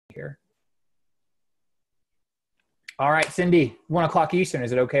here. All right, Cindy, 1 o'clock Eastern.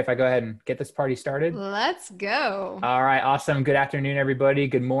 Is it okay if I go ahead and get this party started? Let's go. All right, awesome. Good afternoon, everybody.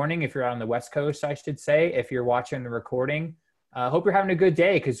 Good morning if you're out on the West Coast, I should say. If you're watching the recording, hope you're having a good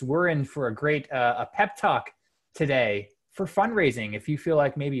day because we're in for a great a pep talk today for fundraising. If you feel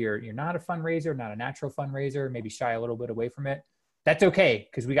like maybe you're not a fundraiser, not a natural fundraiser, maybe shy a little bit away from it, that's okay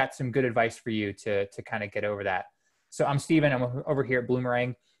because we got some good advice for you to kind of get over that. So I'm Steven. I'm over here at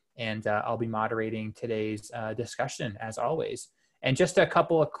Bloomerang, and I'll be moderating today's discussion as always. And just a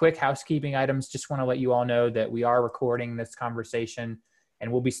couple of quick housekeeping items. Just want to let you all know that we are recording this conversation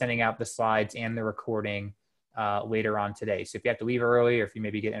and we'll be sending out the slides and the recording later on today. So if you have to leave early or if you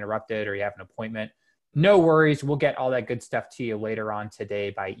maybe get interrupted or you have an appointment, no worries. We'll get all that good stuff to you later on today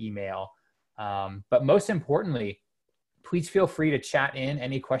by email. But most importantly, please feel free to chat in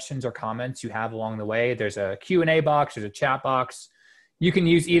any questions or comments you have along the way. There's a Q&A box, there's a chat box. You can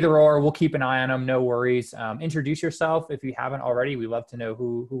use either or. We'll keep an eye on them. No worries. Introduce yourself if you haven't already. We love to know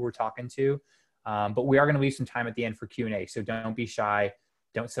who we're talking to. But we are going to leave some time at the end for Q&A. So don't be shy.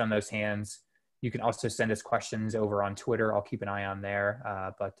 Don't sit on those hands. You can also send us questions over on Twitter. I'll keep an eye on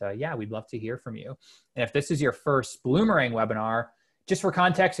there. Yeah, we'd love to hear from you. And if this is your first Bloomerang webinar, just for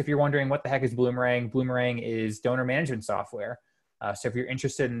context, if you're wondering what the heck is Bloomerang, Bloomerang is donor management software. So if you're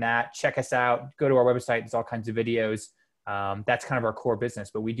interested in that, check us out. Go to our website. There's all kinds of videos. That's kind of our core business,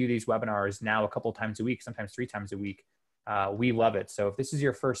 but we do these webinars now a couple times a week, sometimes 3 times a week. We love it. So if this is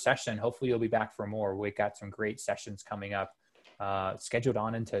your first session, hopefully you'll be back for more. We've got some great sessions coming up, scheduled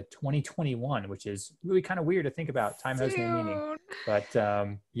on into 2021, which is really kind of weird to think about. Time has no meaning, but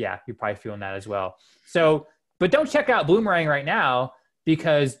yeah, you're probably feeling that as well. So, but don't check out Bloomerang right now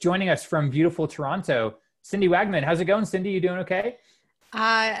because joining us from beautiful Toronto, Cindy Wagman. How's it going, Cindy? You doing okay?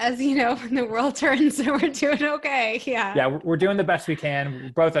 As you know, when the world turns, we're doing okay. Yeah, we're doing the best we can.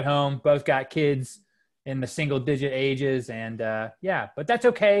 We're both at home, both got kids in the single-digit ages, and yeah, but that's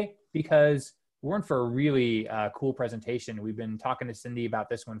okay because we're in for a really cool presentation. We've been talking to Cindy about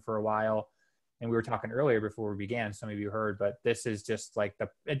this one for a while, and we were talking earlier before we began. Some of you heard, but this is just like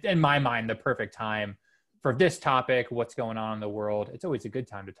in my mind, the perfect time for this topic. What's going on in the world? It's always a good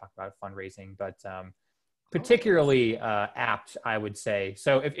time to talk about fundraising, but particularly apt, I would say.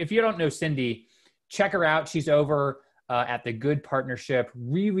 So if you don't know Cindy, check her out. She's over at the Good Partnership,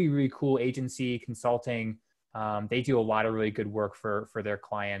 really, really cool agency consulting. They do a lot of really good work for their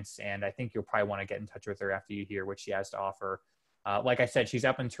clients. And I think you'll probably want to get in touch with her after you hear what she has to offer. Like I said, she's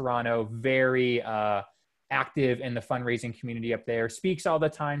up in Toronto, very active in the fundraising community up there, speaks all the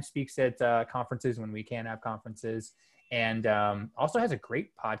time, speaks at conferences when we can have conferences. And also has a great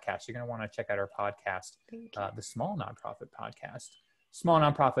podcast. You're going to want to check out our podcast, the Small Nonprofit Podcast. Small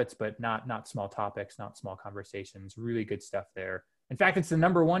nonprofits, but not small topics, not small conversations. Really good stuff there. In fact, it's the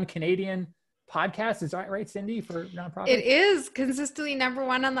 #1 Canadian podcast. Is that right, Cindy, for nonprofits? It is consistently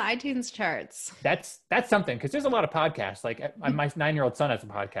 #1 on the iTunes charts. That's something because there's a lot of podcasts. Like my 9-year-old son has a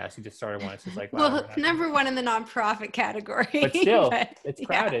podcast. He just started one. It's just like, wow. Well, #1 in the nonprofit category. But still, it's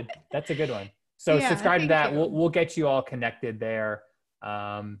crowded. Yeah. That's a good one. So subscribe to that. We'll get you all connected there.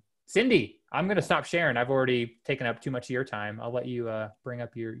 Cindy, I'm going to stop sharing. I've already taken up too much of your time. I'll let you bring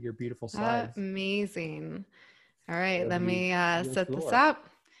up your beautiful slides. Amazing. All right. Let me set this up.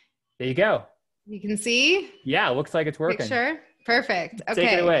 There you go. You can see? Yeah, looks like it's working. Picture? Perfect. Okay.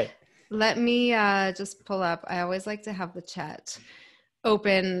 Take it away. Let me just pull up. I always like to have the chat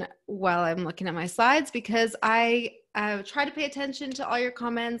open while I'm looking at my slides because I try to pay attention to all your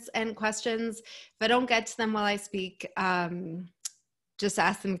comments and questions. If I don't get to them while I speak, just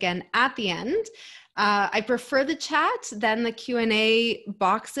ask them again at the end. I prefer the chat than the Q&A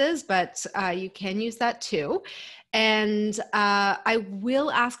boxes, but you can use that too. And I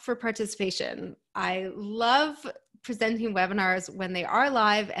will ask for participation. I love presenting webinars when they are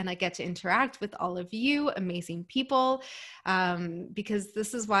live and I get to interact with all of you amazing people because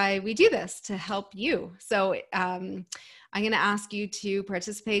this is why we do this, to help you. So I'm going to ask you to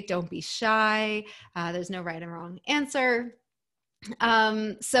participate. Don't be shy. There's no right and wrong answer.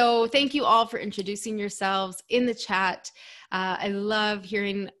 So thank you all for introducing yourselves in the chat. I love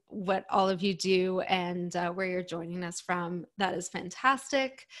hearing what all of you do and where you're joining us from. That is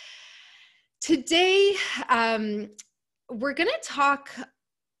fantastic. Today, we're going to talk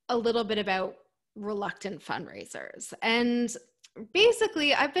a little bit about reluctant fundraisers. And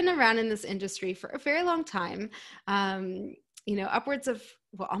basically, I've been around in this industry for a very long time, upwards of,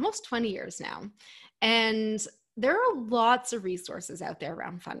 almost 20 years now. And there are lots of resources out there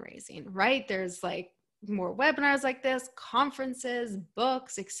around fundraising, right? There's like more webinars like this, conferences,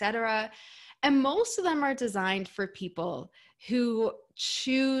 books, etc. And most of them are designed for people who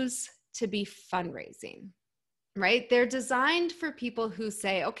choose to be fundraising, right? They're designed for people who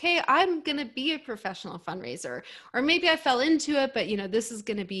say, okay, I'm going to be a professional fundraiser, or maybe I fell into it, but this is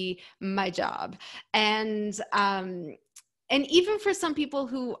going to be my job. And even for some people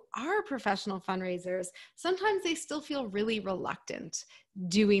who are professional fundraisers, sometimes they still feel really reluctant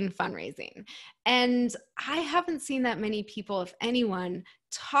doing fundraising. And I haven't seen that many people, if anyone,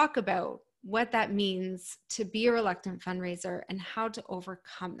 talk about what that means to be a reluctant fundraiser and how to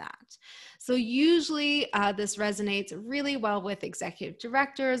overcome that. So usually this resonates really well with executive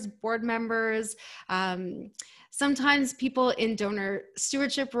directors, board members, sometimes people in donor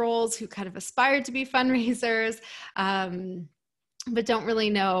stewardship roles who kind of aspire to be fundraisers, but don't really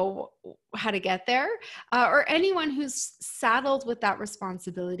know how to get there, or anyone who's saddled with that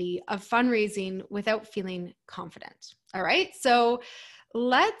responsibility of fundraising without feeling confident. All right, so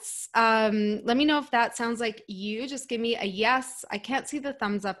let me know if that sounds like you. Just give me a yes. I can't see the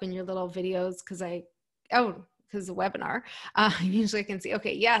thumbs up in your little videos because because the webinar. Usually I can see.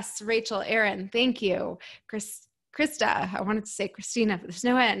 Okay, yes, Rachel, Aaron, thank you. Krista, I wanted to say Christina, but there's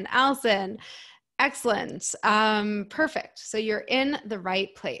no N. Allison, excellent. Perfect. So you're in the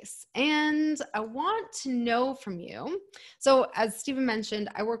right place. And I want to know from you. So as Stephen mentioned,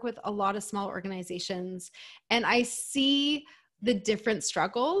 I work with a lot of small organizations, and I see the different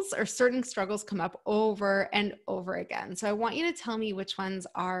struggles, or certain struggles, come up over and over again. So I want you to tell me which ones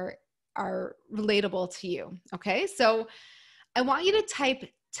are relatable to you. Okay. So I want you to type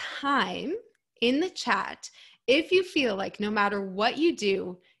time in the chat if you feel like no matter what you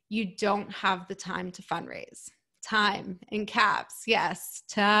do, you don't have the time to fundraise. Time in caps. Yes.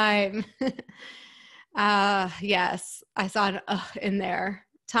 Time. Yes. I saw it in there.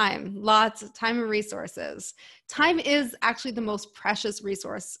 Time, lots of time and resources. Time is actually the most precious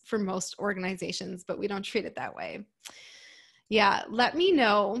resource for most organizations, but we don't treat it that way. Yeah, let me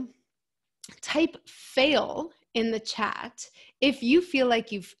know. Type fail in the chat if you feel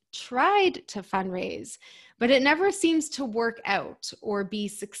like you've tried to fundraise, but it never seems to work out or be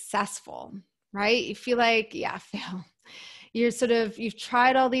successful, right? You feel like, yeah, fail. You've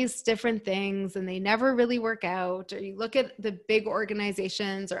tried all these different things and they never really work out, or you look at the big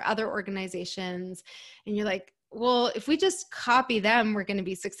organizations or other organizations and you're like, well, if we just copy them, we're going to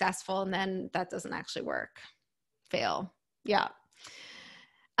be successful. And then that doesn't actually work. Fail. Yeah.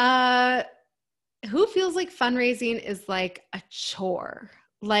 Who feels like fundraising is like a chore,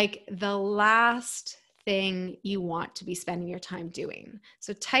 like the last thing you want to be spending your time doing?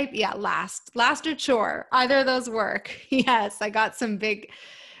 So type, yeah, last or chore, either of those work. Yes, I got some big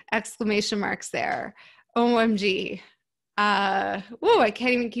exclamation marks there. OMG. I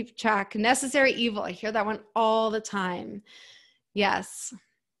can't even keep track. Necessary evil. I hear that one all the time. Yes.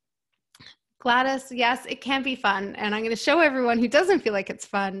 Gladys, yes, it can be fun. And I'm going to show everyone who doesn't feel like it's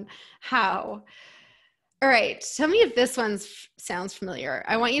fun how. All right, tell me if this one sounds familiar.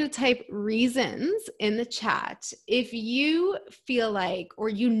 I want you to type reasons in the chat if you feel like, or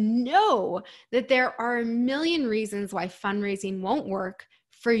that there are a million reasons why fundraising won't work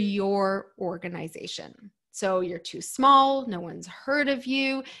for your organization. So you're too small, no one's heard of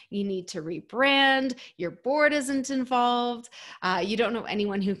you, you need to rebrand, your board isn't involved, you don't know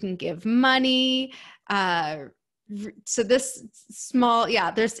anyone who can give money, so this small,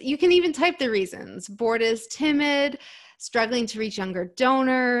 you can even type the reasons. Board is timid, struggling to reach younger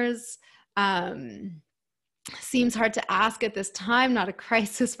donors, seems hard to ask at this time, not a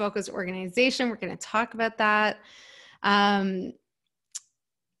crisis-focused organization. We're going to talk about that. Our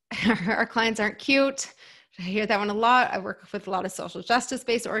clients aren't cute. I hear that one a lot. I work with a lot of social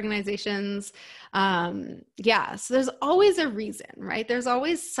justice-based organizations. So there's always a reason, right? There's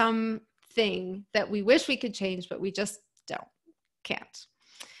always some thing that we wish we could change, but we just can't.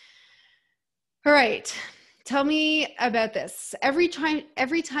 All right, tell me about this. Every time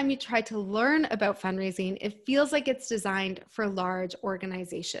you try to learn about fundraising, it feels like it's designed for large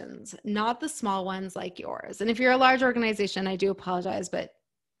organizations, not the small ones like yours. And if you're a large organization, I do apologize, but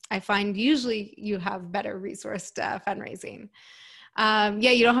I find usually you have better resourced fundraising.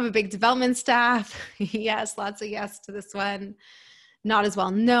 You don't have a big development staff. Yes, lots of yes to this one. Not as well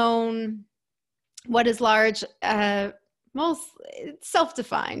known. What is large? It's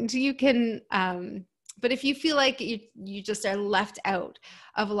self-defined. You can, but if you feel like you just are left out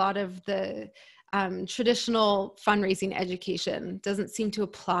of a lot of the traditional fundraising education, doesn't seem to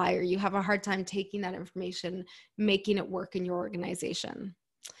apply, or you have a hard time taking that information, making it work in your organization.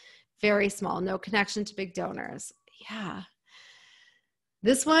 Very small, no connection to big donors. Yeah.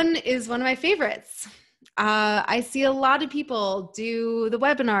 This one is one of my favorites. I see a lot of people do the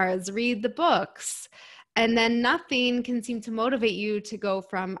webinars, read the books, And then nothing can seem to motivate you to go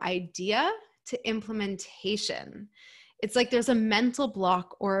from idea to implementation. It's like there's a mental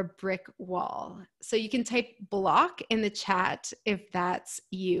block or a brick wall. So you can type block in the chat if that's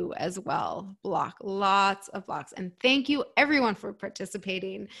you as well. Block, lots of blocks. And thank you everyone for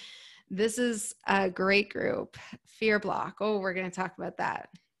participating. This is a great group. Fear block. Oh, we're going to talk about that.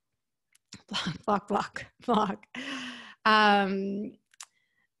 Block.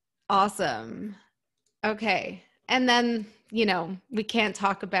 Awesome. Okay. And then, we can't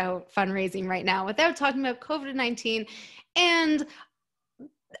talk about fundraising right now without talking about COVID-19 and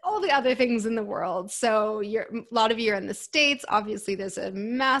all the other things in the world. So a lot of you are in the States. Obviously, there's a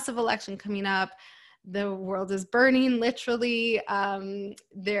massive election coming up. The world is burning, literally.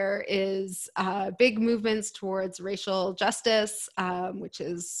 There is big movements towards racial justice, which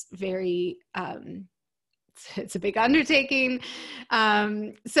is very... it's a big undertaking.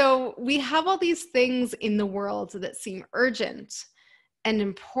 So we have all these things in the world that seem urgent and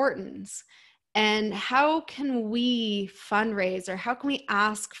important. And how can we fundraise, or how can we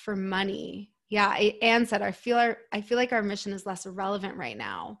ask for money? Yeah, Anne said, I feel like our mission is less relevant right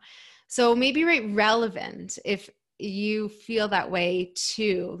now. So maybe write relevant if you feel that way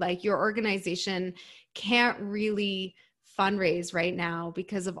too. Like your organization can't really fundraise right now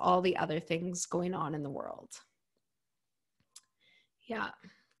because of all the other things going on in the world. Yeah,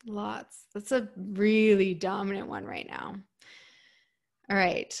 lots. That's a really dominant one right now. All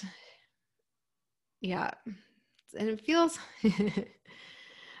right. Yeah. And it feels, it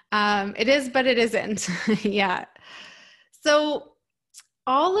is, but it isn't. Yeah. So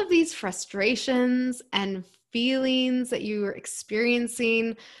all of these frustrations and feelings that you are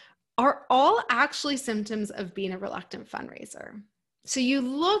experiencing are all actually symptoms of being a reluctant fundraiser. So you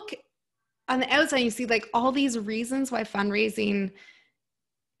look on the outside, you see like all these reasons why fundraising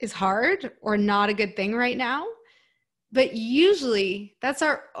is hard or not a good thing right now. But usually that's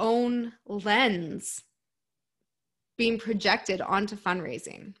our own lens being projected onto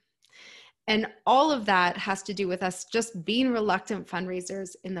fundraising. And all of that has to do with us just being reluctant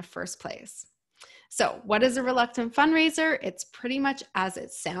fundraisers in the first place. So what is a reluctant fundraiser? It's pretty much as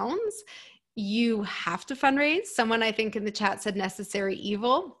it sounds. You have to fundraise. Someone I think in the chat said necessary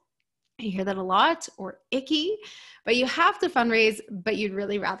evil. I hear that a lot, or icky, but you have to fundraise, but you'd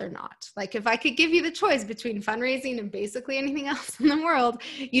really rather not. Like if I could give you the choice between fundraising and basically anything else in the world,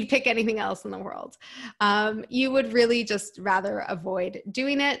 you'd pick anything else in the world. You would really just rather avoid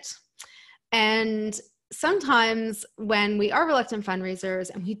doing it. And sometimes when we are reluctant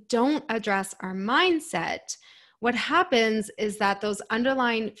fundraisers and we don't address our mindset, what happens is that those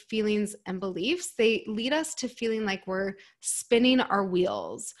underlying feelings and beliefs, they lead us to feeling like we're spinning our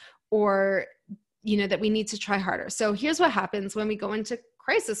wheels, or, that we need to try harder. So here's what happens when we go into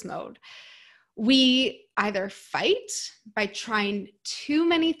crisis mode. We either fight by trying too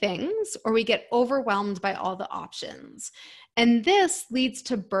many things, or we get overwhelmed by all the options. And this leads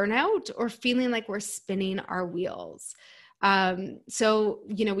to burnout or feeling like we're spinning our wheels. So,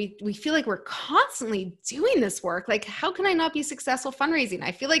 we feel like we're constantly doing this work. Like, how can I not be successful fundraising?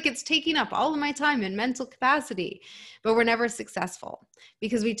 I feel like it's taking up all of my time and mental capacity, but we're never successful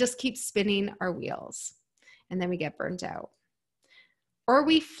because we just keep spinning our wheels, and then we get burnt out. Or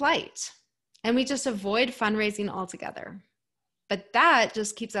we flight and we just avoid fundraising altogether. But that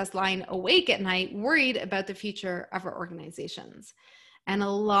just keeps us lying awake at night, worried about the future of our organizations. And a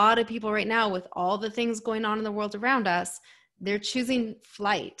lot of people right now, with all the things going on in the world around us, they're choosing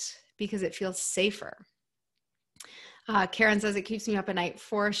flight because it feels safer. Karen says it keeps me up at night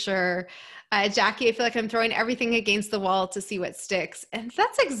for sure. Jackie, I feel like I'm throwing everything against the wall to see what sticks. And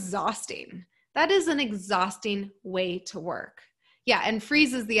that's exhausting. That is an exhausting way to work. Yeah, and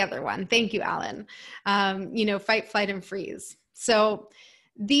freeze is the other one. Thank you, Alan. Fight, flight, and freeze. So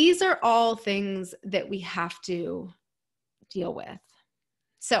these are all things that we have to deal with.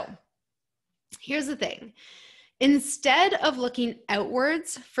 So here's the thing. Instead of looking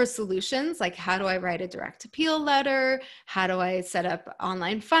outwards for solutions, like how do I write a direct appeal letter? How do I set up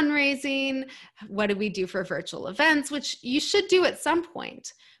online fundraising? What do we do for virtual events, which you should do at some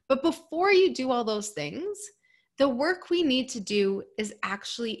point. But before you do all those things, the work we need to do is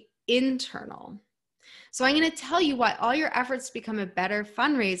actually internal. So I'm going to tell you why all your efforts to become a better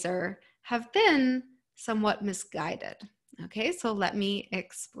fundraiser have been somewhat misguided. Okay, so let me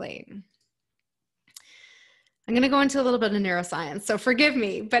explain. I'm going to go into a little bit of neuroscience, so forgive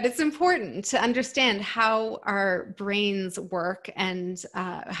me, but it's important to understand how our brains work and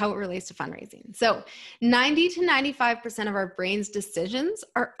how it relates to fundraising. So 90 to 95% of our brain's decisions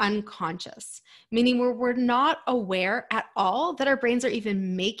are unconscious, meaning we're not aware at all that our brains are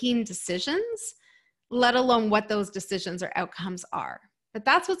even making decisions, let alone what those decisions or outcomes are. But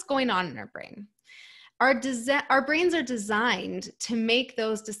that's what's going on in our brain. Our brains are designed to make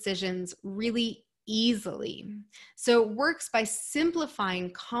those decisions really easily. So it works by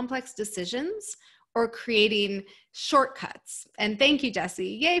simplifying complex decisions or creating shortcuts. And thank you, Jesse.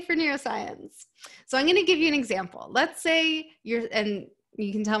 Yay for neuroscience. So I'm going to give you an example. Let's say and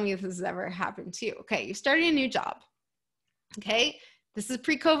you can tell me if this has ever happened to you. Okay, you're starting a new job. Okay, this is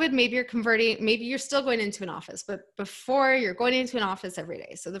pre-COVID. Maybe you're converting, maybe you're still going into an office, but before you're going into an office every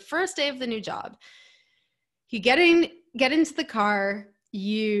day. So the first day of the new job, you get into the car,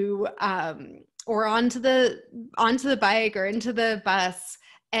 or onto the bike or into the bus,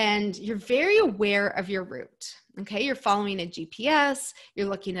 and you're very aware of your route. Okay, you're following a GPS, you're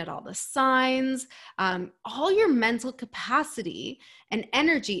looking at all the signs, all your mental capacity and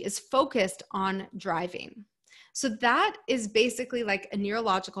energy is focused on driving. So that is basically like a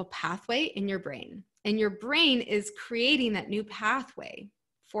neurological pathway in your brain, and your brain is creating that new pathway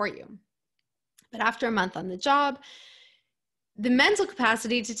for you. But after a month on the job, the mental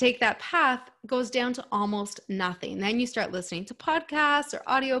capacity to take that path goes down to almost nothing. Then you start listening to podcasts or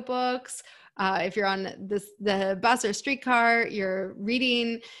audiobooks. If you're on the bus or streetcar, you're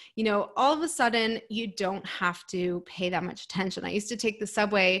reading, all of a sudden you don't have to pay that much attention. I used to take the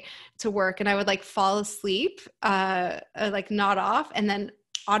subway to work and I would like fall asleep, like nod off, and then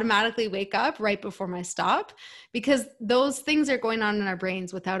automatically wake up right before my stop, because those things are going on in our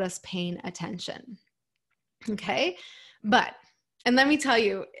brains without us paying attention. Okay. And let me tell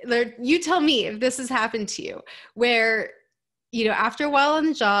you, you tell me if this has happened to you, where, after a while on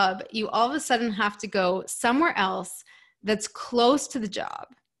the job, you all of a sudden have to go somewhere else that's close to the job.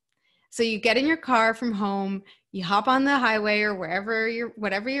 So you get in your car from home, you hop on the highway or whatever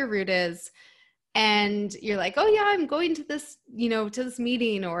your route is, and you're like, oh yeah, I'm going to this, to this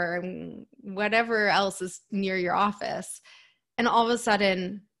meeting or whatever else is near your office. And all of a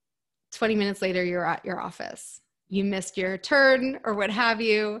sudden, 20 minutes later, you're at your office. You missed your turn or what have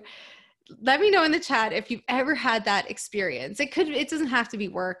you. Let me know in the chat if you've ever had that experience. It doesn't have to be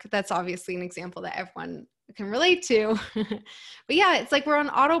work. That's obviously an example that everyone can relate to. But yeah, it's like we're on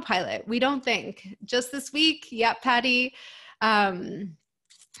autopilot. We don't think. Just this week, yep, Patty. And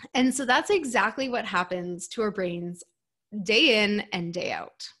so that's exactly what happens to our brains day in and day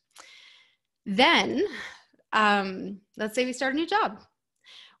out. Then, let's say we start a new job.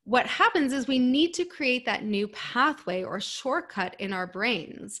 What happens is we need to create that new pathway or shortcut in our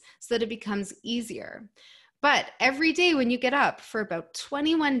brains so that it becomes easier. But every day when you get up for about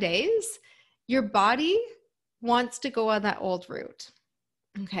 21 days, your body wants to go on that old route.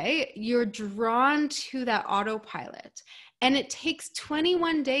 Okay, you're drawn to that autopilot. And it takes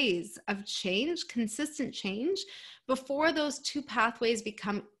 21 days of change, consistent change, before those two pathways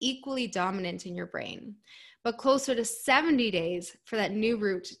become equally dominant in your brain, but closer to 70 days for that new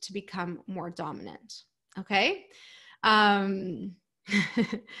route to become more dominant. Okay.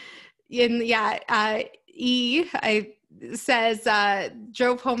 Says,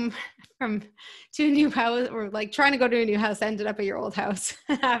 drove home to a new house, or like trying to go to a new house, ended up at your old house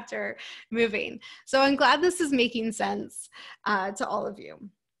after moving. So I'm glad this is making sense to all of you,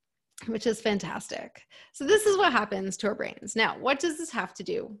 which is fantastic. So this is what happens to our brains. Now, what does this have to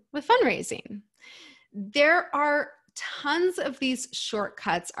do with fundraising? There are tons of these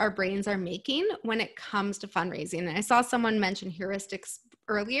shortcuts our brains are making when it comes to fundraising. And I saw someone mention heuristics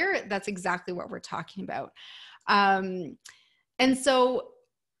earlier. That's exactly what we're talking about. And so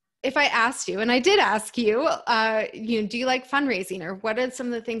if I asked you, and I did ask you, do you like fundraising, or what are some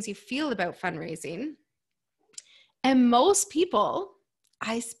of the things you feel about fundraising? And most people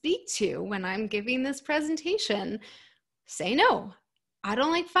I speak to when I'm giving this presentation say, no, I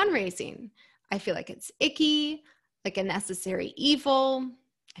don't like fundraising. I feel like it's icky, like a necessary evil.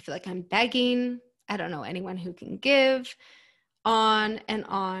 I feel like I'm begging. I don't know anyone who can give. On and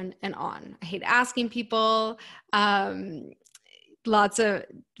on and on. I hate asking people.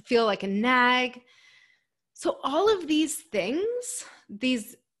 Feel like a nag. So all of these things,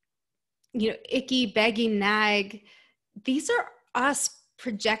 these, icky, begging, nag, these are us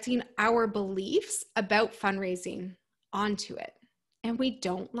projecting our beliefs about fundraising onto it. And we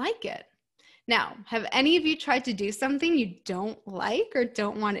don't like it. Now, have any of you tried to do something you don't like or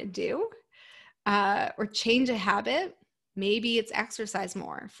don't want to do, or change a habit? Maybe it's exercise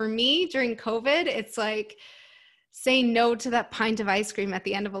more. For me, during COVID, it's like saying no to that pint of ice cream at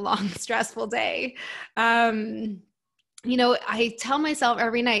the end of a long, stressful day. I tell myself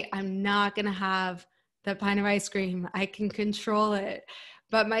every night, I'm not going to have that pint of ice cream. I can control it.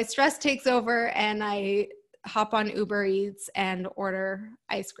 But my stress takes over and I hop on Uber Eats and order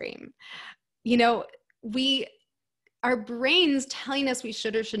ice cream. our brains telling us we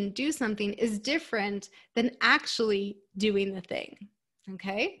should or shouldn't do something is different than actually doing the thing.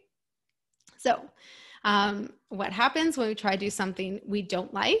 Okay. So what happens when we try to do something we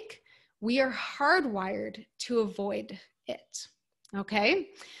don't like? We are hardwired to avoid it. Okay.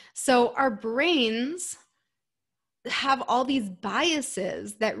 So our brains have all these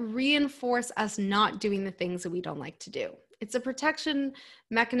biases that reinforce us not doing the things that we don't like to do. It's a protection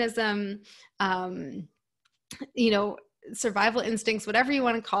mechanism, survival instincts, whatever you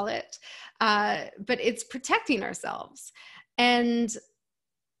want to call it. But it's protecting ourselves. And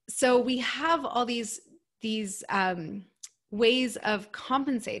so we have all these ways of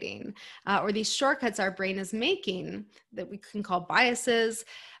compensating, or these shortcuts our brain is making that we can call biases,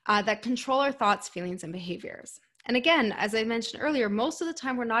 that control our thoughts, feelings, and behaviors. And again, as I mentioned earlier, most of the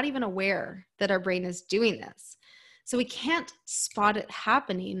time we're not even aware that our brain is doing this. So we can't spot it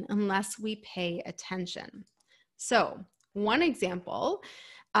happening unless we pay attention. So one example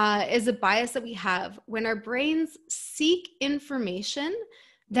is a bias that we have when our brains seek information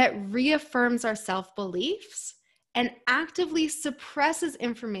that reaffirms our self-beliefs and actively suppresses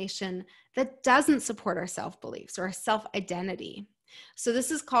information that doesn't support our self-beliefs or our self-identity. So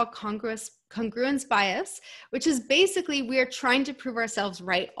this is called congruence bias, which is basically we are trying to prove ourselves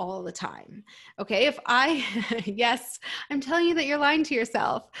right all the time. Okay, yes, I'm telling you that you're lying to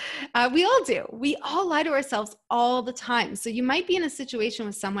yourself. We all do. We all lie to ourselves all the time. So you might be in a situation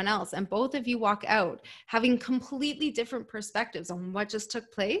with someone else and both of you walk out having completely different perspectives on what just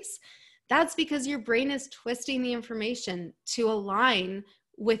took place. That's because your brain is twisting the information to align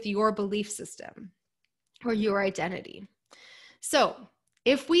with your belief system or your identity. So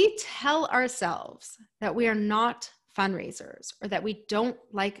if we tell ourselves that we are not fundraisers, or that we don't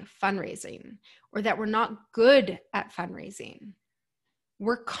like fundraising, or that we're not good at fundraising,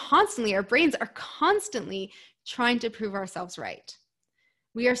 our brains are constantly trying to prove ourselves right.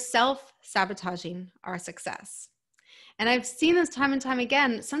 We are self-sabotaging our success. And I've seen this time and time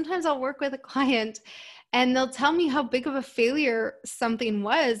again. Sometimes I'll work with a client and they'll tell me how big of a failure something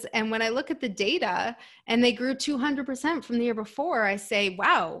was. And when I look at the data and they grew 200% from the year before, I say,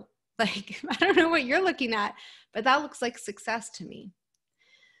 wow, like, I don't know what you're looking at, but that looks like success to me.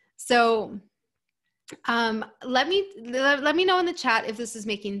 So let me know in the chat if this is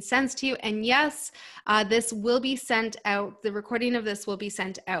making sense to you. And yes, this will be sent out. The recording of this will be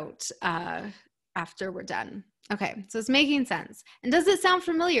sent out after we're done. Okay, so it's making sense. And does it sound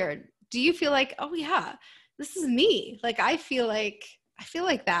familiar? Do you feel like, oh yeah, this is me? Like I feel like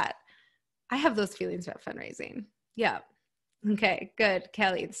that. I have those feelings about fundraising. Yeah. Okay, good.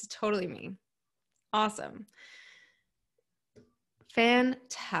 Kelly, this is totally me. Awesome.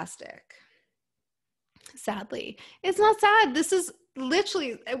 Fantastic. Sadly, it's not sad. This is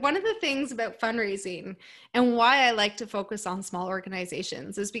literally one of the things about fundraising and why I like to focus on small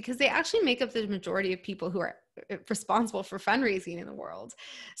organizations is because they actually make up the majority of people who are responsible for fundraising in the world.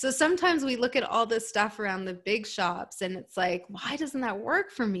 So sometimes we look at all this stuff around the big shops and it's like, why doesn't that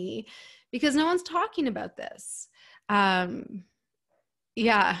work for me? Because no one's talking about this.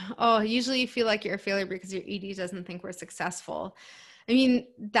 Yeah. Oh, usually you feel like you're a failure because your ED doesn't think we're successful. I mean,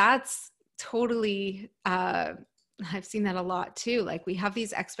 that's totally, I've seen that a lot too. Like we have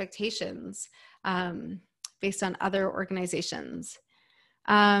these expectations based on other organizations.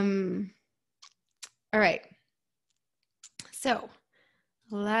 All right. So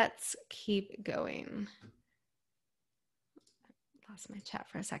let's keep going. Lost my chat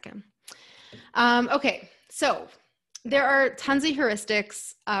for a second. Okay. So there are tons of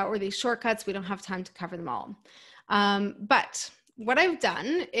heuristics or these shortcuts. We don't have time to cover them all. But what I've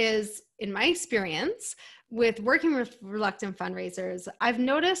done is, in my experience with working with reluctant fundraisers, I've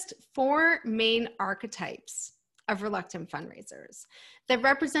noticed 4 main archetypes of reluctant fundraisers that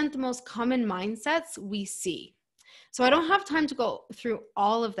represent the most common mindsets we see. So I don't have time to go through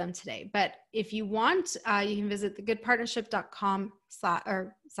all of them today, but if you want, you can visit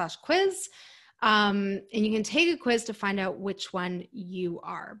thegoodpartnership.com/quiz. And you can take a quiz to find out which one you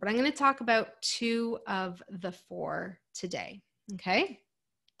are. But I'm going to talk about 2 of the 4 today. Okay.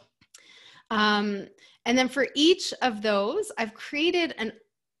 And then for each of those, I've created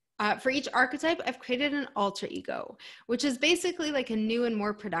for each archetype, I've created an alter ego, which is basically like a new and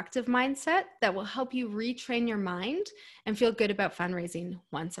more productive mindset that will help you retrain your mind and feel good about fundraising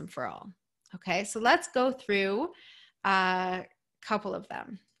once and for all. Okay. So let's go through a couple of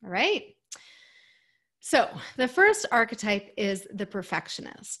them. All right. So the first archetype is the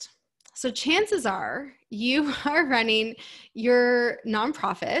perfectionist. So chances are you are running your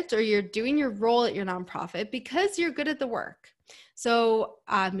nonprofit or you're doing your role at your nonprofit because you're good at the work. So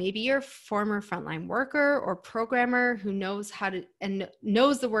maybe you're a former frontline worker or programmer who knows how to and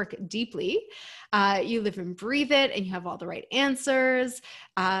knows the work deeply. You live and breathe it and you have all the right answers.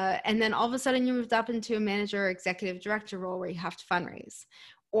 And then all of a sudden you moved up into a manager or executive director role where you have to fundraise.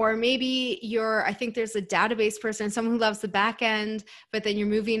 Or maybe I think there's a database person, someone who loves the back end, but then you're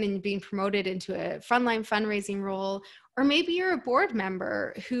moving and being promoted into a frontline fundraising role. Or maybe you're a board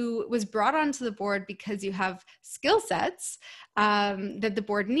member who was brought onto the board because you have skill sets that the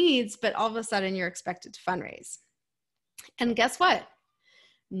board needs, but all of a sudden you're expected to fundraise. And guess what?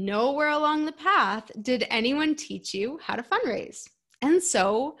 Nowhere along the path did anyone teach you how to fundraise. And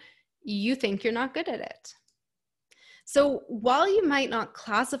so you think you're not good at it. So while you might not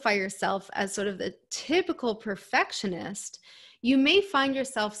classify yourself as sort of the typical perfectionist, you may find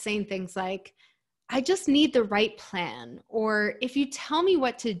yourself saying things like, I just need the right plan, or if you tell me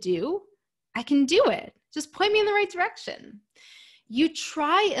what to do, I can do it. Just point me in the right direction. You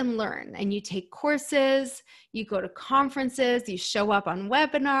try and learn and you take courses, you go to conferences, you show up on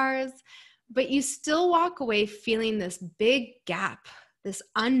webinars, but you still walk away feeling this big gap, this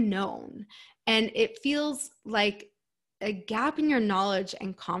unknown. And it feels like a gap in your knowledge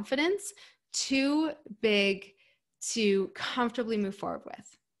and confidence too big to comfortably move forward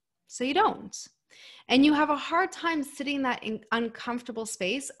with. So you don't. And you have a hard time sitting in that uncomfortable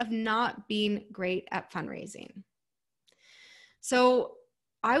space of not being great at fundraising. So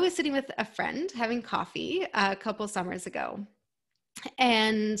I was sitting with a friend having coffee a couple summers ago,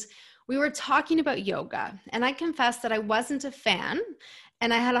 and we were talking about yoga. And I confessed that I wasn't a fan,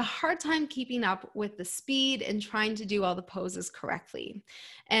 and I had a hard time keeping up with the speed and trying to do all the poses correctly.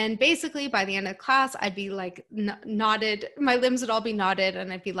 And basically by the end of class, I'd be like knotted, my limbs would all be knotted,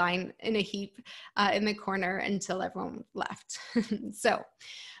 and I'd be lying in a heap in the corner until everyone left. So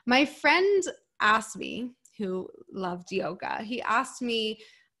my friend asked me, who loved yoga, he asked me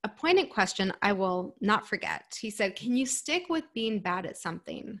a poignant question I will not forget. He said, can you stick with being bad at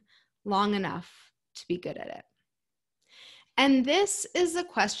something long enough to be good at it? And this is a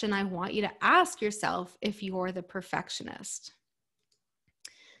question I want you to ask yourself if you're the perfectionist.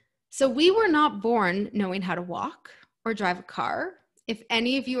 So we were not born knowing how to walk or drive a car. If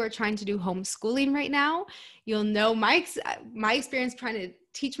any of you are trying to do homeschooling right now, you'll know my experience trying to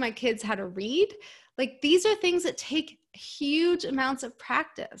teach my kids how to read. Like, these are things that take huge amounts of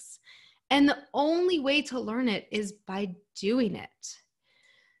practice. And the only way to learn it is by doing it.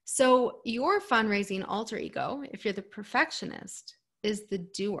 So your fundraising alter ego, if you're the perfectionist, is the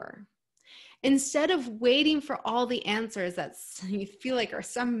doer. Instead of waiting for all the answers that you feel like are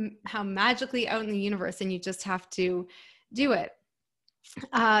somehow magically out in the universe and you just have to do it,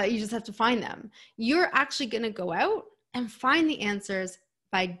 you just have to find them. You're actually going to go out and find the answers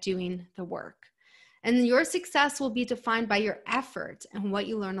by doing the work. And your success will be defined by your effort and what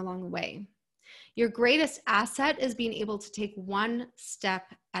you learn along the way. Your greatest asset is being able to take one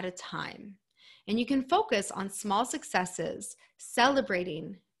step at a time. And you can focus on small successes,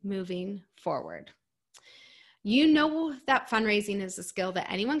 celebrating, moving forward. You know that fundraising is a skill that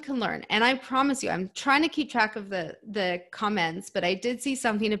anyone can learn. And I promise you, I'm trying to keep track of the comments, but I did see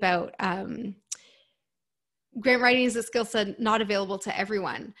something about grant writing is a skill set not available to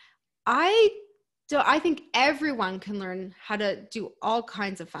everyone. I think everyone can learn how to do all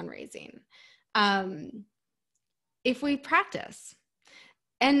kinds of fundraising. If we practice.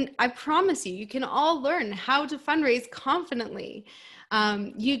 And I promise you, you can all learn how to fundraise confidently.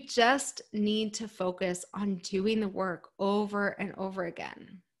 You just need to focus on doing the work over and over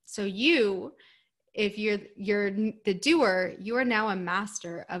again. So if you're the doer, you are now a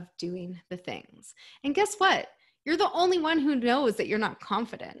master of doing the things. And guess what? You're the only one who knows that you're not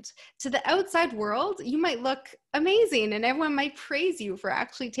confident. To the outside world, you might look amazing and everyone might praise you for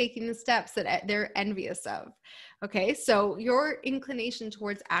actually taking the steps that they're envious of. Okay, so your inclination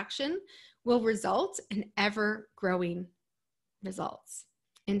towards action will result in ever-growing results.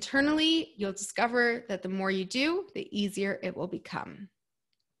 Internally, you'll discover that the more you do, the easier it will become.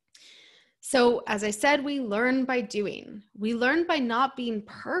 So as I said, we learn by doing. We learn by not being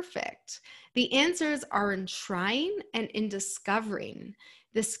perfect. The answers are in trying and in discovering.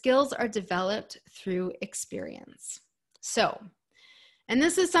 The skills are developed through experience. So, and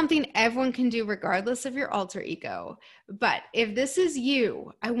this is something everyone can do regardless of your alter ego. But if this is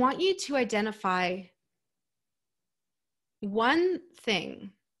you, I want you to identify one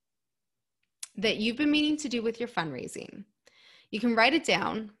thing that you've been meaning to do with your fundraising. You can write it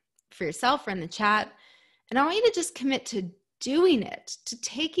down for yourself or in the chat. And I want you to just commit to doing it, to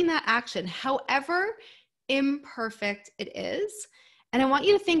taking that action, however imperfect it is. And I want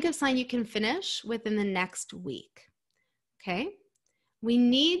you to think of something you can finish within the next week. Okay. We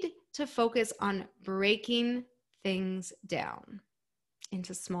need to focus on breaking things down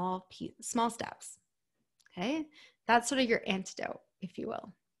into small steps. Okay. That's sort of your antidote, if you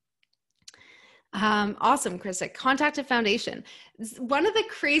will. Awesome, Krista. Contact a foundation. One of the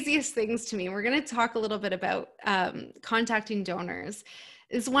craziest things to me, we're going to talk a little bit about contacting donors,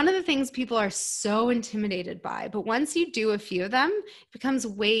 is one of the things people are so intimidated by. But once you do a few of them, it becomes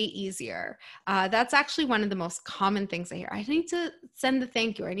way easier. That's actually one of the most common things I hear. I need to send a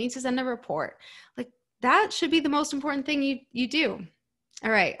thank you. I need to send a report. Like, that should be the most important thing you do.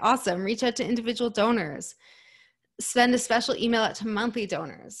 All right, awesome. Reach out to individual donors. Send a special email out to monthly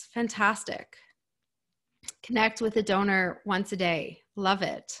donors. Fantastic. Connect with a donor once a day. Love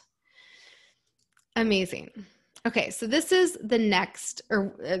it. Amazing. Okay, so this is the next,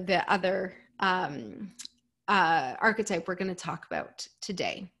 or the other archetype we're going to talk about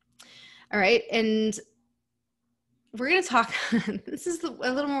today. All right, and we're going to talk, this is a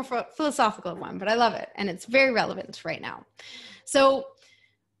little more philosophical one, but I love it, and it's very relevant right now. So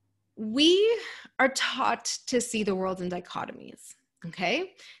we are taught to see the world in dichotomies.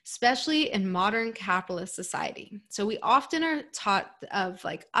 Okay, especially in modern capitalist society. So we often are taught of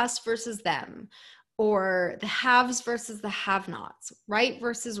like us versus them, or the haves versus the have-nots, right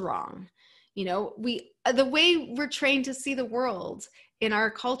versus wrong. You know, the way we're trained to see the world in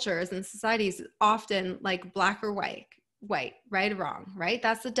our cultures and societies is often like black or white, right or wrong, right?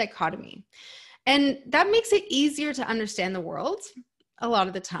 That's the dichotomy. And that makes it easier to understand the world a lot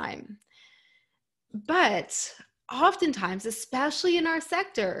of the time. But oftentimes, especially in our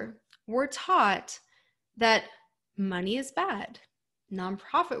sector, we're taught that money is bad,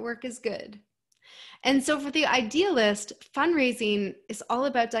 nonprofit work is good. And so for the idealist, fundraising is all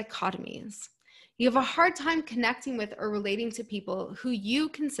about dichotomies. You have a hard time connecting with or relating to people who you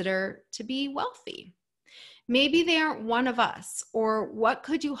consider to be wealthy. Maybe they aren't one of us, or what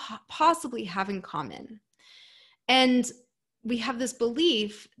could you possibly have in common? And we have this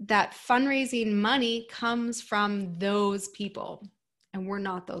belief that fundraising money comes from those people, and we're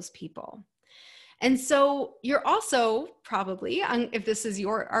not those people. And so you're also probably, if this is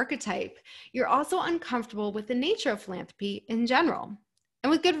your archetype, you're also uncomfortable with the nature of philanthropy in general, and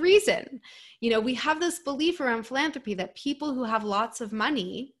with good reason. You know, we have this belief around philanthropy that people who have lots of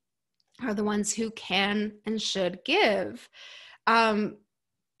money are the ones who can and should give.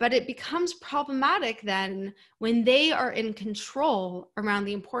 But it becomes problematic then when they are in control around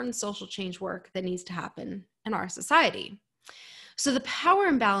the important social change work that needs to happen in our society. So the power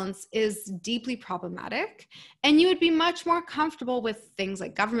imbalance is deeply problematic, and you would be much more comfortable with things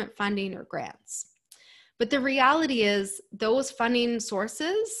like government funding or grants. But the reality is those funding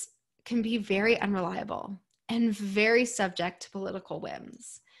sources can be very unreliable and very subject to political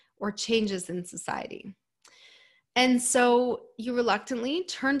whims or changes in society. And so you reluctantly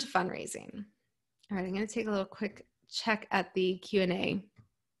turn to fundraising. All right, I'm going to take a little quick check at the Q&A.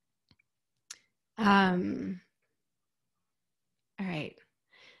 All right.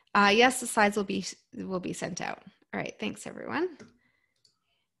 Yes, the slides will be sent out. All right, thanks everyone.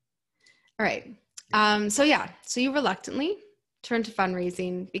 All right. So you reluctantly turn to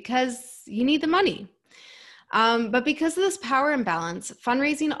fundraising because you need the money. But because of this power imbalance,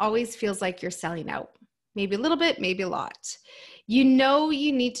 fundraising always feels like you're selling out. Maybe a little bit, maybe a lot. You know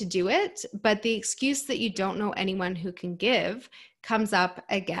you need to do it, but the excuse that you don't know anyone who can give comes up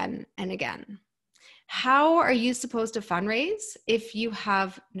again and again. How are you supposed to fundraise if you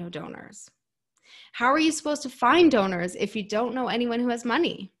have no donors? How are you supposed to find donors if you don't know anyone who has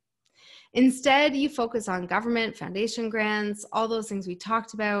money? Instead, you focus on government, foundation grants, all those things we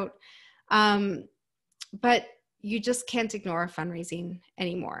talked about, but you just can't ignore fundraising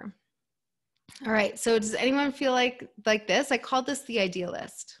anymore. All right, so does anyone feel like this? I called this the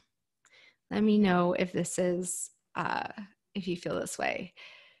idealist. Let me know if this is, if you feel this way.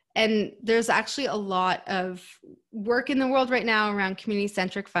 And there's actually a lot of work in the world right now around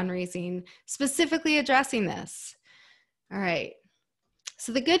community-centric fundraising, specifically addressing this. All right,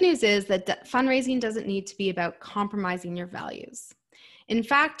 so the good news is that fundraising doesn't need to be about compromising your values. In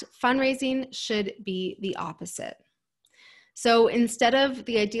fact, fundraising should be the opposite. So instead of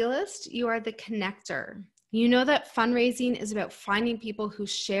the idealist, you are the connector. You know that fundraising is about finding people who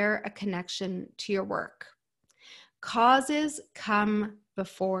share a connection to your work. Causes come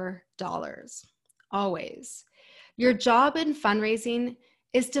before dollars, always. Your job in fundraising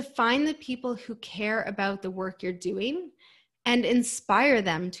is to find the people who care about the work you're doing and inspire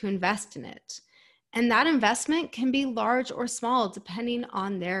them to invest in it. And that investment can be large or small depending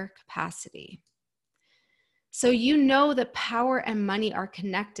on their capacity. So you know that power and money are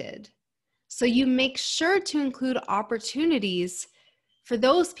connected. So you make sure to include opportunities for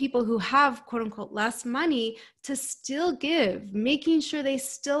those people who have, quote unquote, less money to still give, making sure they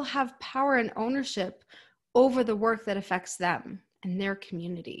still have power and ownership over the work that affects them and their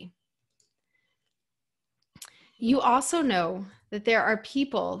community. You also know that there are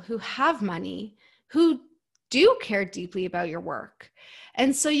people who have money who do care deeply about your work.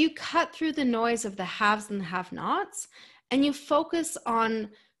 And so you cut through the noise of the haves and the have-nots, and you focus on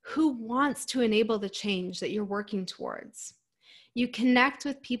who wants to enable the change that you're working towards. You connect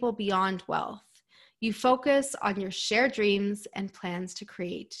with people beyond wealth. You focus on your shared dreams and plans to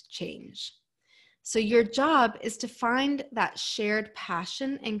create change. So your job is to find that shared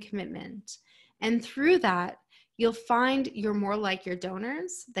passion and commitment. And through that, you'll find you're more like your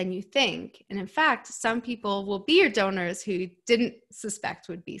donors than you think. And in fact, some people will be your donors who didn't suspect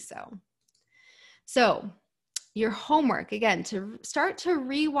would be so. So your homework, again, to start to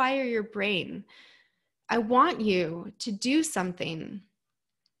rewire your brain. I want you to do something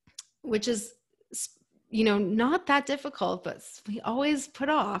which is, not that difficult, but we always put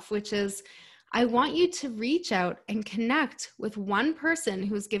off, which is I want you to reach out and connect with one person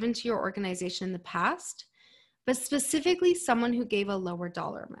who's given to your organization in the past, but specifically someone who gave a lower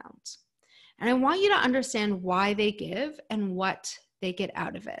dollar amount. And I want you to understand why they give and what they get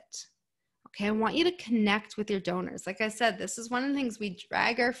out of it. Okay, I want you to connect with your donors. Like I said, this is one of the things we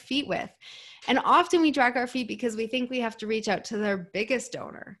drag our feet with. And often we drag our feet because we think we have to reach out to their biggest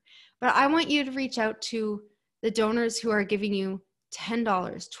donor. But I want you to reach out to the donors who are giving you $10,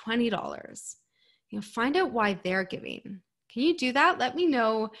 $20. Find out why they're giving. Can you do that? Let me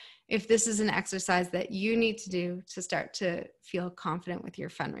know if this is an exercise that you need to do to start to feel confident with your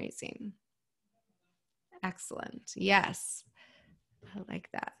fundraising. Excellent. Yes, I like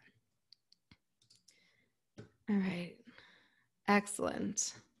that. All right.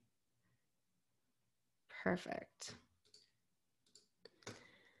 Excellent. Perfect.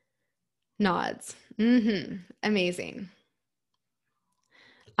 Nods. Amazing.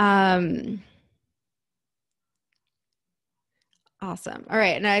 Awesome. All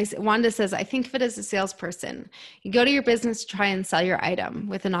right. And Wanda says, I think of it as a salesperson. You go to your business to try and sell your item.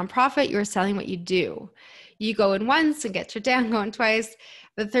 With a nonprofit, you're selling what you do. You go in once and get your down, going twice.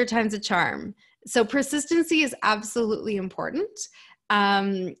 The third time's a charm. So persistency is absolutely important.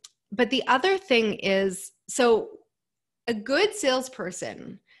 But the other thing is, so a good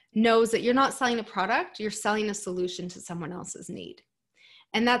salesperson knows that you're not selling a product, you're selling a solution to someone else's need.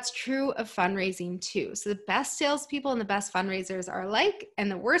 And that's true of fundraising too. So the best salespeople and the best fundraisers are alike, and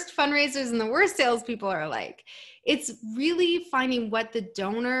the worst fundraisers and the worst salespeople are alike. It's really finding what the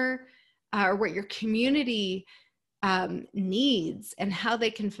donor or what your community needs and how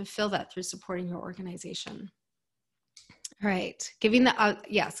they can fulfill that through supporting your organization. All right, giving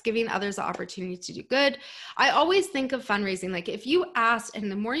others the opportunity to do good. I always think of fundraising, like if you ask, and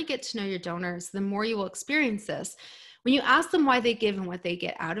the more you get to know your donors, the more you will experience this. When you ask them why they give and what they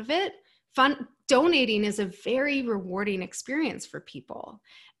get out of it, donating is a very rewarding experience for people.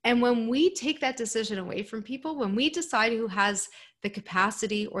 And when we take that decision away from people, when we decide who has the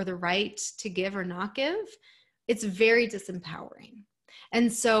capacity or the right to give or not give, it's very disempowering.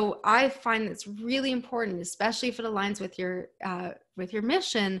 And so I find it's really important, especially if it aligns with your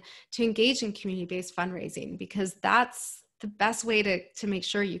mission, to engage in community-based fundraising, because that's the best way to make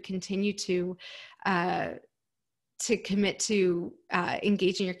sure you continue to commit to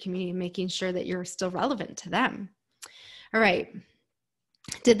engaging your community and making sure that you're still relevant to them. All right.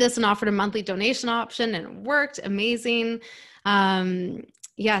 Did this and offered a monthly donation option, and it worked. Amazing.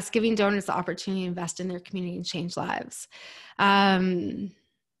 Yes, giving donors the opportunity to invest in their community and change lives. Awesome.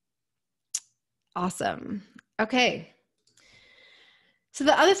 Okay. So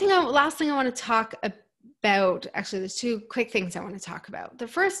the last thing I want to talk about, actually, there's two quick things I want to talk about. The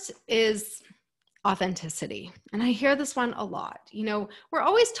first is authenticity. And I hear this one a lot. We're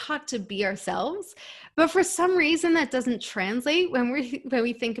always taught to be ourselves, but for some reason that doesn't translate when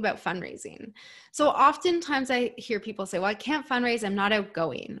we think about fundraising. So oftentimes I hear people say, well, I can't fundraise. I'm not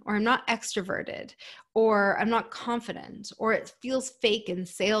outgoing, or I'm not extroverted, or I'm not confident, or it feels fake and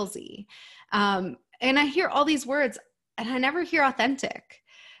salesy. And I hear all these words and I never hear authentic,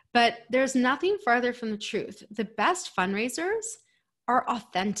 but there's nothing farther from the truth. The best fundraisers are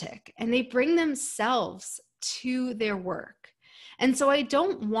authentic, and they bring themselves to their work. And so I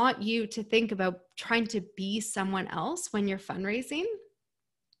don't want you to think about trying to be someone else when you're fundraising.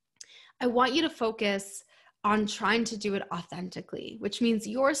 I want you to focus on trying to do it authentically, which means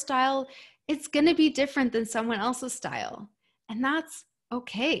your style, it's going to be different than someone else's style. And that's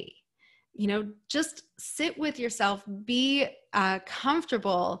okay. just sit with yourself, be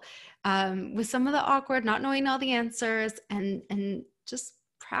comfortable with some of the awkward, not knowing all the answers, and just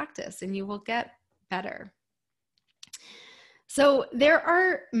practice, and you will get better. So there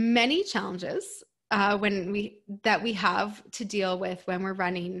are many challenges that we have to deal with when we're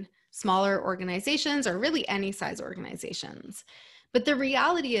running smaller organizations, or really any size organizations. But the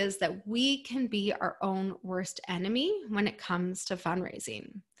reality is that we can be our own worst enemy when it comes to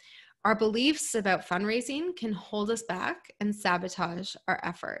fundraising. Our beliefs about fundraising can hold us back and sabotage our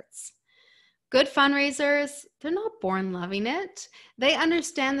efforts. Good fundraisers, they're not born loving it. They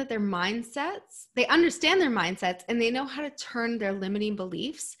understand their mindsets, and they know how to turn their limiting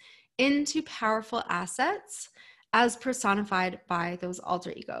beliefs into powerful assets as personified by those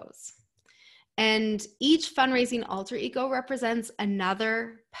alter egos. And each fundraising alter ego represents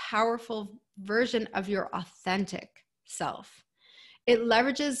another powerful version of your authentic self. It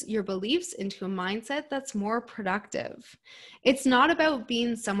leverages your beliefs into a mindset that's more productive. It's not about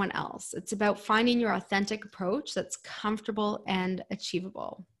being someone else. It's about finding your authentic approach that's comfortable and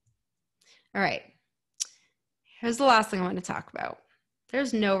achievable. All right. Here's the last thing I want to talk about.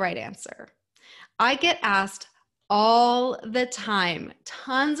 There's no right answer. I get asked all the time,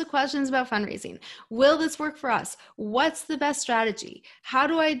 tons of questions about fundraising. Will this work for us? What's the best strategy? How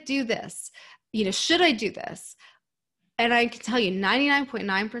do I do this? Should I do this? And I can tell you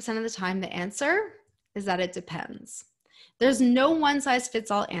 99.9% of the time, the answer is that it depends. There's no one size fits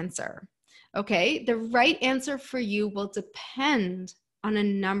all answer. Okay. The right answer for you will depend on a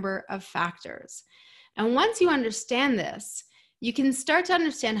number of factors. And once you understand this, you can start to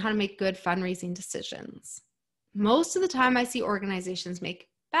understand how to make good fundraising decisions. Most of the time I see organizations make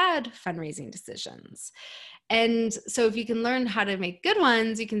bad fundraising decisions. And so if you can learn how to make good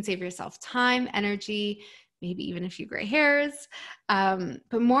ones, you can save yourself time, energy, maybe even a few gray hairs.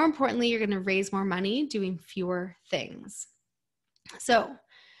 But more importantly, you're going to raise more money doing fewer things. So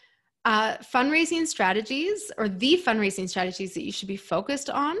fundraising strategies, or the fundraising strategies that you should be focused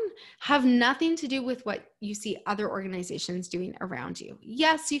on, have nothing to do with what you see other organizations doing around you.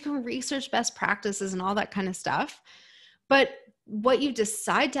 Yes, you can research best practices and all that kind of stuff, but what you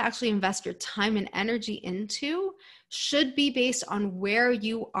decide to actually invest your time and energy into should be based on where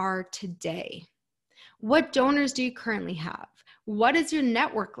you are today. What donors do you currently have? What is your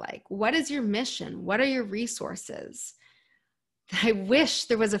network like? What is your mission? What are your resources? I wish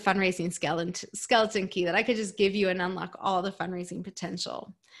there was a fundraising skeleton key that I could just give you and unlock all the fundraising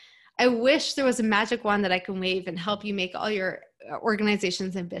potential. I wish there was a magic wand that I can wave and help you make all your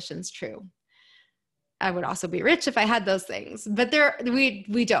organization's ambitions true. I would also be rich if I had those things, but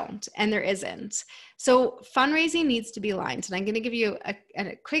we don't, and there isn't. So fundraising needs to be aligned. And I'm going to give you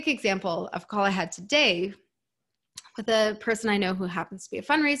a quick example of a call I had today with a person I know who happens to be a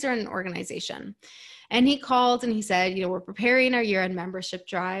fundraiser in an organization. And he called and he said, we're preparing our year-end membership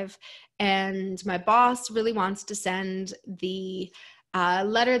drive, and my boss really wants to send the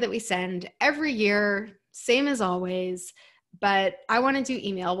letter that we send every year, same as always, but I want to do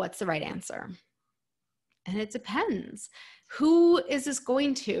email. What's the right answer? And it depends. Who is this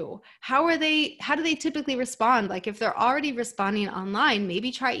going to? How do they typically respond? Like if they're already responding online,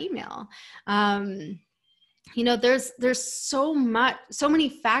 maybe try email. There's so many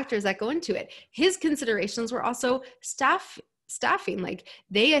factors that go into it. His considerations were also staffing. Like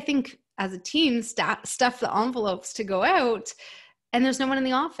they, I think as a team, stuff the envelopes to go out, and there's no one in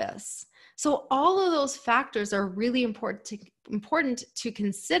the office. So all of those factors are really important to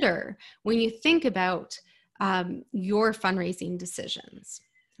consider when you think about your fundraising decisions.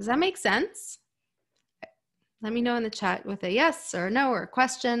 Does that make sense? Let me know in the chat with a yes or a no or a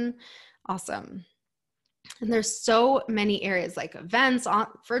question. Awesome. And there's so many areas like events,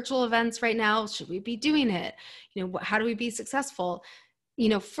 virtual events right now. Should we be doing it? How do we be successful?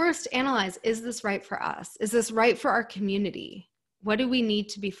 First analyze, is this right for us? Is this right for our community? What do we need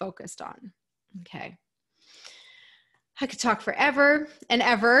to be focused on? Okay. I could talk forever and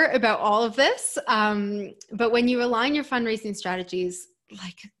ever about all of this. But when you align your fundraising strategies,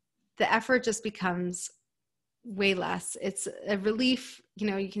 like the effort just becomes way less. It's a relief,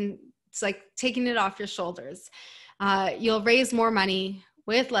 it's like taking it off your shoulders. You'll raise more money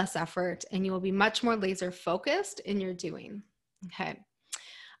with less effort, and you will be much more laser focused in your doing. Okay.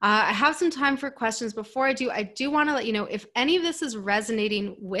 I have some time for questions. Before I do want to let you know if any of this is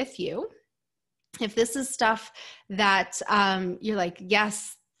resonating with you. If this is stuff that you're like,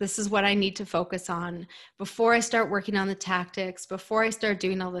 yes, this is what I need to focus on before I start working on the tactics, before I start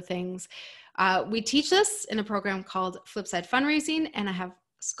doing all the things. We teach this in a program called Flipside Fundraising, and I have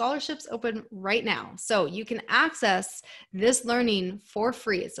scholarships open right now. So you can access this learning for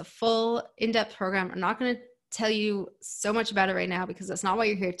free. It's a full in-depth program. I'm not going to tell you so much about it right now because that's not why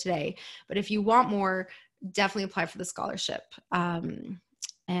you're here today. But if you want more, definitely apply for the scholarship.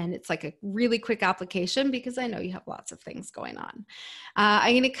 And it's like a really quick application because I know you have lots of things going on.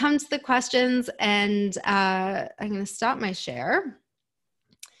 I'm going to come to the questions, and I'm going to stop my share.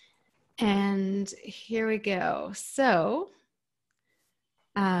 And here we go. So,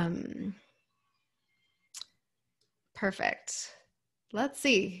 perfect. Let's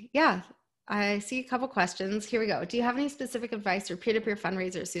see. Yeah, I see a couple questions. Here we go. Do you have any specific advice for peer-to-peer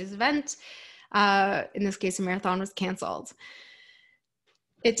fundraisers whose event, in this case, a marathon, was canceled?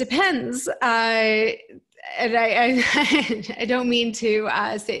 It depends. I don't mean to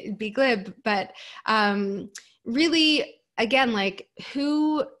be glib, but really, again, like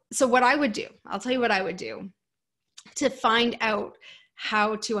so what I would do, I'll tell you what I would do to find out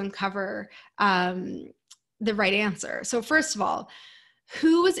how to uncover the right answer. So first of all,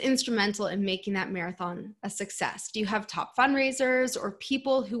 who was instrumental in making that marathon a success? Do you have top fundraisers or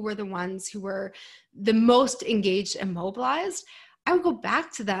people who were the ones who were the most engaged and mobilized? I would go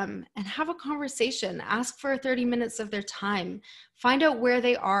back to them and have a conversation, ask for 30 minutes of their time, find out where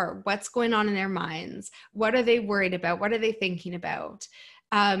they are, what's going on in their minds, what are they worried about, what are they thinking about.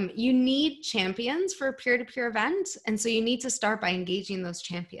 You need champions for a peer-to-peer event, and so you need to start by engaging those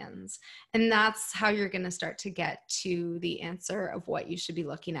champions. And that's how you're going to start to get to the answer of what you should be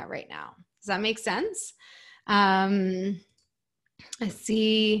looking at right now. Does that make sense? I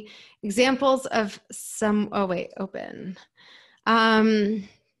see examples of some, oh wait, open.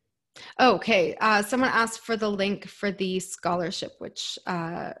 Okay, someone asked for the link for the scholarship, which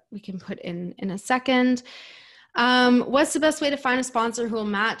we can put in a second. What's the best way to find a sponsor who will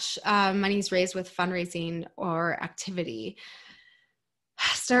match monies raised with fundraising or activity?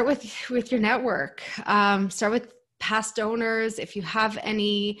 Start with your network. Start with past donors. If you have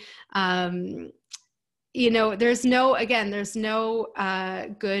any, there's no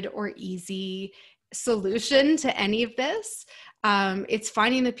good or easy solution to any of this. It's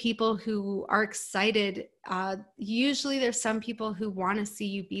finding the people who are excited. Usually there's some people who want to see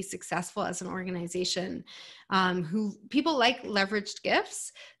you be successful as an organization, who people like leveraged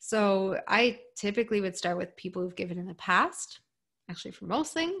gifts. So I typically would start with people who've given in the past. Actually, for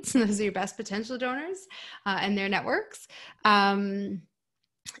most things, those are your best potential donors and their networks.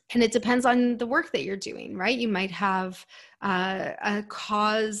 And it depends on the work that you're doing, right? You might have a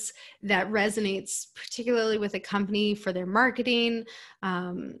cause that resonates particularly with a company for their marketing.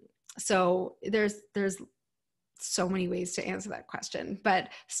 So there's so many ways to answer that question, but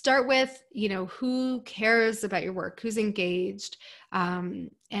start with, who cares about your work, who's engaged,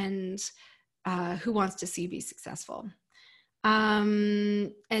 and who wants to see you be successful.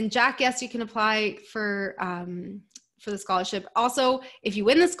 And Jack, yes, you can apply for the scholarship. Also, if you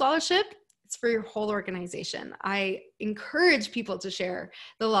win the scholarship, it's for your whole organization. I encourage people to share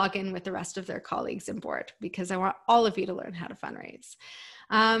the login with the rest of their colleagues and board because I want all of you to learn how to fundraise.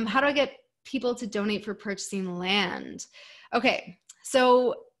 How do I get people to donate for purchasing land? Okay,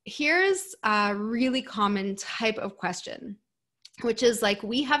 so here's a really common type of question, which is like,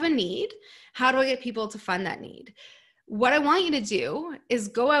 we have a need. How do I get people to fund that need? What I want you to do is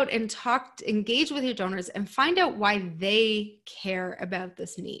go out and engage with your donors and find out why they care about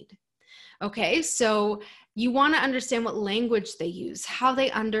this need. Okay, so you want to understand what language they use, how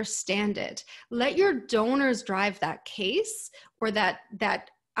they understand it. Let your donors drive that case or that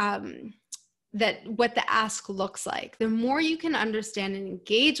what the ask looks like. The more you can understand and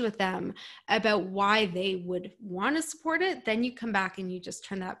engage with them about why they would want to support it, then you come back and you just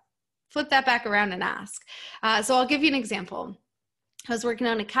flip that back around and ask. So I'll give you an example. I was working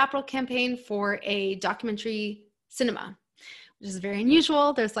on a capital campaign for a documentary cinema, which is very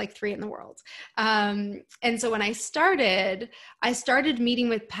unusual. There's like 3 in the world. And so when I started meeting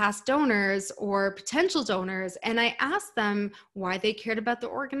with past donors or potential donors, and I asked them why they cared about the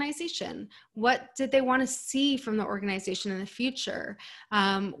organization. What did they want to see from the organization in the future?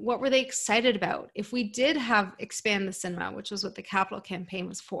 What were they excited about? If we did expand the cinema, which was what the capital campaign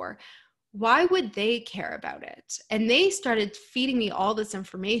was for, why would they care about it? And they started feeding me all this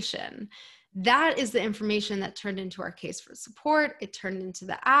information. That is the information that turned into our case for support. It turned into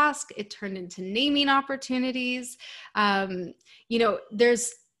the ask. It turned into naming opportunities. The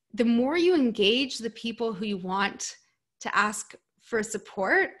more you engage the people who you want to ask for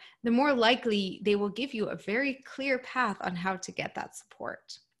support, the more likely they will give you a very clear path on how to get that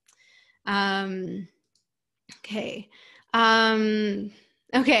support.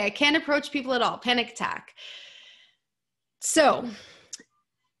 Okay, I can't approach people at all. Panic attack. So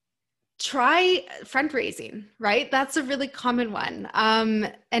try fundraising, right? That's a really common one.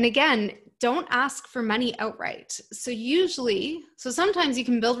 And again, don't ask for money outright. So sometimes you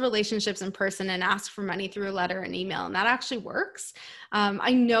can build relationships in person and ask for money through a letter and email, and that actually works.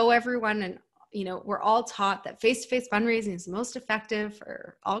 I know everyone, and we're all taught that face-to-face fundraising is most effective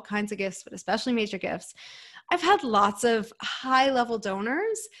for all kinds of gifts, but especially major gifts. I've had lots of high-level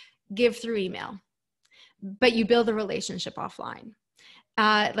donors give through email, but you build a relationship offline,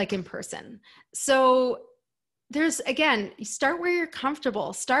 like in person. So again, you start where you're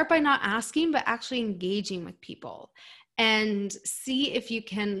comfortable. Start by not asking, but actually engaging with people, and see if you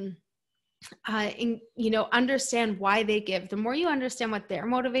can, understand why they give. The more you understand what their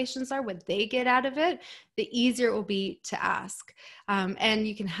motivations are, what they get out of it, the easier it will be to ask. And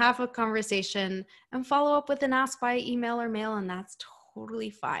you can have a conversation and follow up with an ask by email or mail, and that's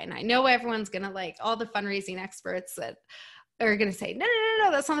totally fine. I know everyone's going to all the fundraising experts that are going to say, no,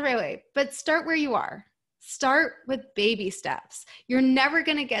 that's not the right way. But start where you are. Start with baby steps. You're never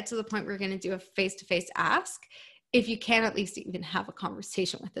going to get to the point where you're going to do a face-to-face ask if you can't at least even have a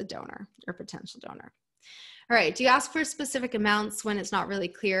conversation with a donor or potential donor. All right, do you ask for specific amounts when it's not really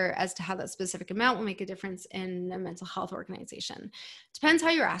clear as to how that specific amount will make a difference in a mental health organization? Depends how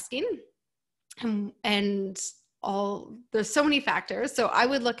you're asking, and there's so many factors. So I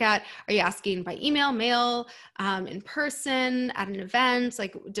would look at, are you asking by email, mail, in person, at an event?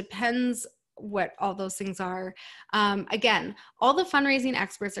 Depends what all those things are. Again, all the fundraising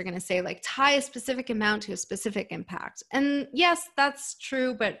experts are going to say tie a specific amount to a specific impact. And yes, that's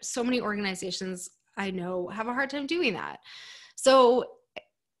true, but so many organizations I know have a hard time doing that. So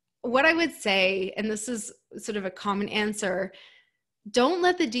what I would say, and this is sort of a common answer, don't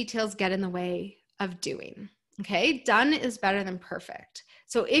let the details get in the way of doing. Okay, done is better than perfect.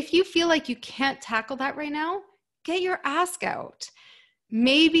 So if you feel like you can't tackle that right now, get your ask out.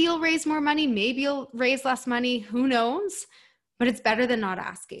 Maybe you'll raise more money, maybe you'll raise less money, who knows? But it's better than not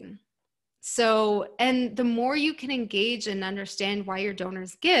asking. So, and the more you can engage and understand why your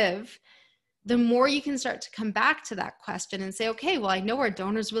donors give, the more you can start to come back to that question and say, okay, well, I know our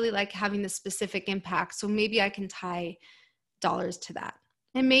donors really like having this specific impact, so maybe I can tie dollars to that.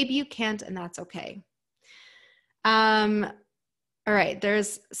 And maybe you can't, and that's okay. All right,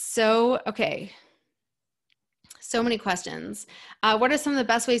 so many questions. What are some of the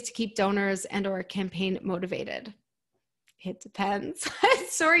best ways to keep donors and or a campaign motivated? It depends.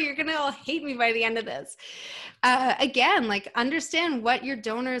 Sorry, you're gonna all hate me by the end of this. Again, understand what your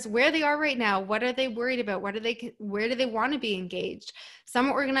donors, where they are right now. What are they worried about? Where do they want to be engaged? Some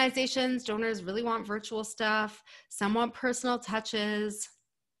organizations, donors really want virtual stuff. Some want personal touches.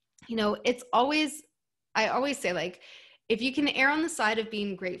 I always say, if you can err on the side of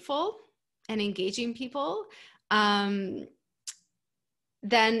being grateful and engaging people, then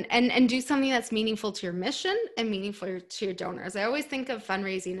and do something that's meaningful to your mission and meaningful to your donors. I always think of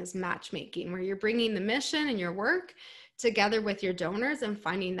fundraising as matchmaking, where you're bringing the mission and your work together with your donors and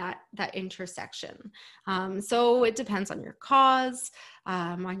finding that intersection. So it depends on your cause,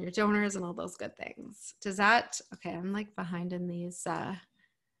 on your donors, and all those good things. Okay, I'm behind in these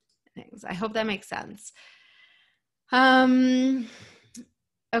things. I hope that makes sense.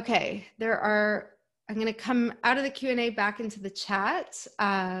 Okay, I'm going to come out of the Q&A back into the chat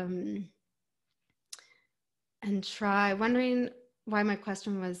and try wondering why my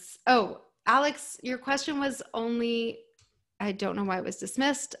question was, Alex, your question was only, I don't know why it was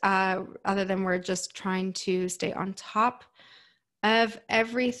dismissed, other than we're just trying to stay on top of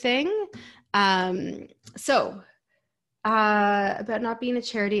everything. About not being a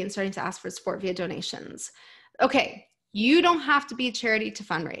charity and starting to ask for support via donations. Okay, you don't have to be a charity to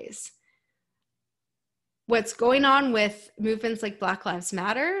fundraise. What's going on with movements like Black Lives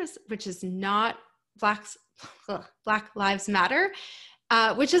Matter, which is not Black Lives Matter,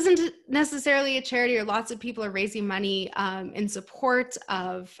 which isn't necessarily a charity, or lots of people are raising money in support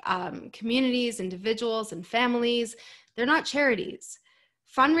of communities, individuals, and families. They're not charities.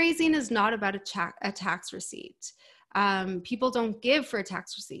 Fundraising is not about a tax receipt. People don't give for a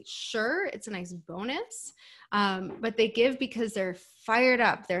tax receipt. Sure, it's a nice bonus, but they give because they're fired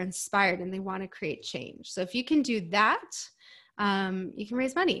up, they're inspired, and they want to create change. So if you can do that, you can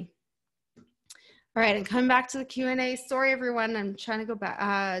raise money. All right, and coming back to the Q&A. Sorry, everyone, I'm trying to go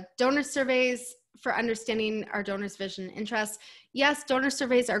back. Donor surveys for understanding our donors' vision and interests. Yes, donor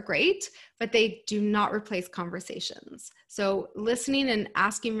surveys are great, but they do not replace conversations. So listening and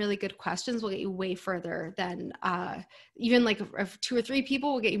asking really good questions will get you way further than even if 2 or 3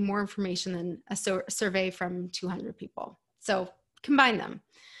 people will get you more information than a survey from 200 people. So combine them.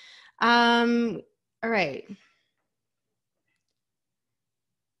 All right.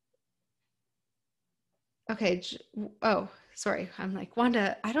 Okay. Oh, sorry. I'm like,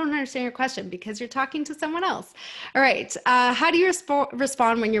 Wanda, I don't understand your question because you're talking to someone else. All right. How do you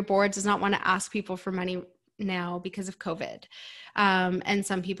respond when your board does not want to ask people for money now because of COVID? And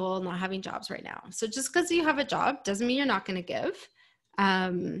some people not having jobs right now. So just because you have a job doesn't mean you're not going to give.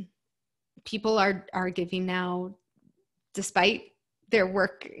 People are giving now despite their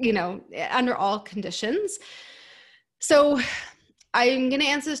work, under all conditions. So I'm going to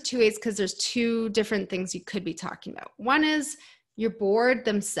answer this two ways because there's two different things you could be talking about. One is your board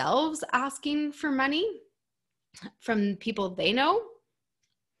themselves asking for money from people they know.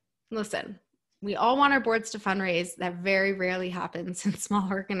 Listen, we all want our boards to fundraise. That very rarely happens in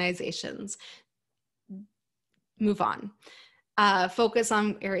small organizations. Move on. Focus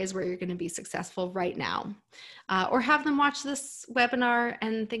on areas where you're going to be successful right now, or have them watch this webinar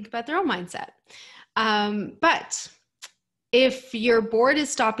and think about their own mindset. But if your board is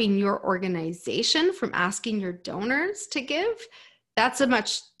stopping your organization from asking your donors to give, that's a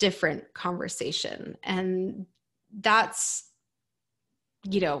much different conversation. And that's,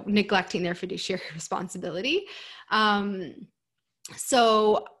 neglecting their fiduciary responsibility.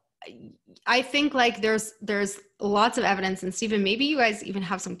 So I think like there's lots of evidence, and Stephen, maybe you guys even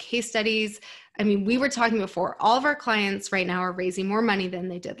have some case studies. I mean, we were talking before, all of our clients right now are raising more money than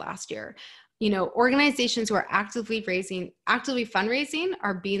they did last year. Organizations who are actively fundraising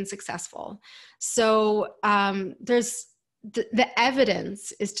are being successful. So there's the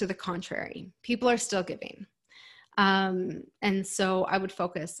evidence is to the contrary. People are still giving. And so I would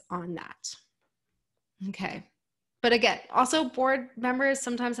focus on that. Okay. But again, also board members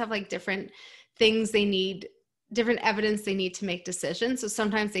sometimes have like different things they need, different evidence they need to make decisions. So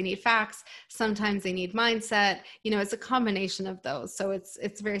sometimes they need facts, sometimes they need mindset, it's a combination of those. So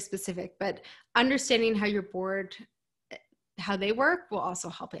it's very specific, but understanding how your board, how they work will also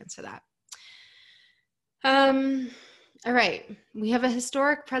help answer that. All right, we have a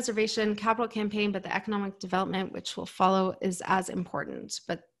historic preservation capital campaign, but the economic development, which will follow, is as important.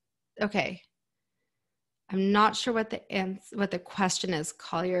 But okay. I'm not sure what the question is,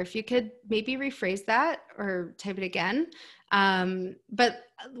 Collier. If you could maybe rephrase that or type it again. But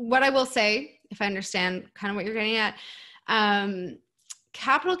what I will say, if I understand kind of what you're getting at,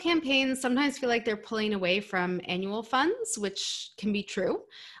 capital campaigns sometimes feel like they're pulling away from annual funds, which can be true.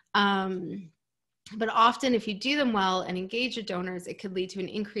 But often if you do them well and engage your donors, it could lead to an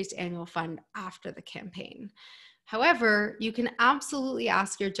increased annual fund after the campaign. However, you can absolutely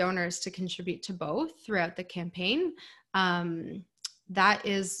ask your donors to contribute to both throughout the campaign.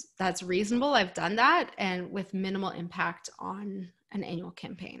 That's reasonable. I've done that, and with minimal impact on an annual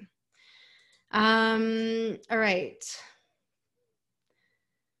campaign. All right.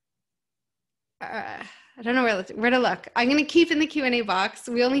 I don't know where to look. I'm going to keep in the Q&A box.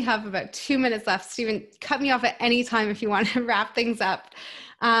 We only have about 2 minutes left. Stephen, cut me off at any time if you want to wrap things up.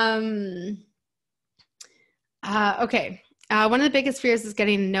 Okay. One of the biggest fears is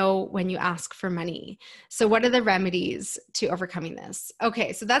getting no when you ask for money. So what are the remedies to overcoming this?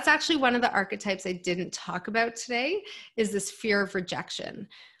 Okay, so that's actually one of the archetypes I didn't talk about today, is this fear of rejection.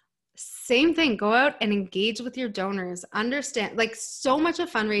 Same thing, go out and engage with your donors. Understand, like, so much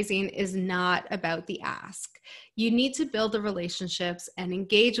of fundraising is not about the ask. You need to build the relationships and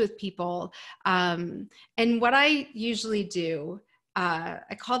engage with people. And what I usually do,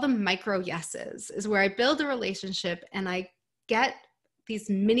 I call them micro yeses, is where I build a relationship and I get these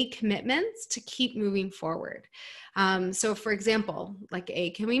mini commitments to keep moving forward. So for example, like,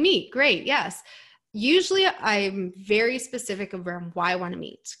 can we meet? Great, yes. Usually I'm very specific around why I want to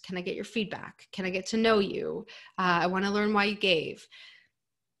meet. Can I get your feedback? Can I get to know you? I want to learn why you gave.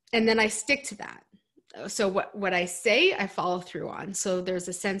 And then I stick to that. So what I say, I follow through on. So there's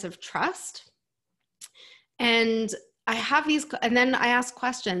a sense of trust. And I have these, and then I ask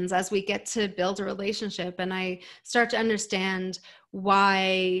questions as we get to build a relationship, and I start to understand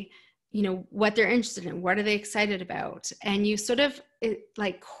why, what they're interested in, what are they excited about? And you sort of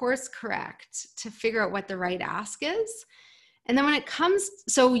like course correct to figure out what the right ask is. And then when it comes,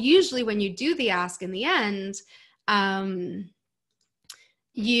 so usually when you do the ask in the end,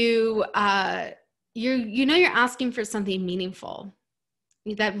 you're asking for something meaningful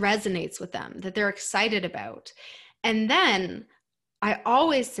that resonates with them, that they're excited about. And then I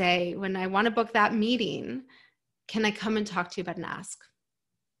always say, when I want to book that meeting, can I come and talk to you about an ask?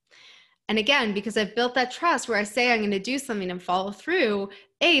 And again, because I've built that trust where I say I'm going to do something and follow through,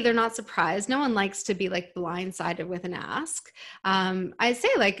 they're not surprised. No one likes to be like blindsided with an ask. I say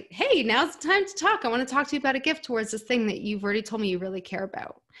like, hey, now's the time to talk. I want to talk to you about a gift towards this thing that you've already told me you really care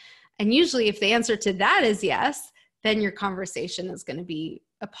about. And usually if the answer to that is yes, then your conversation is going to be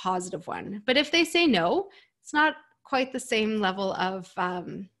a positive one. But if they say no, it's not quite the same level of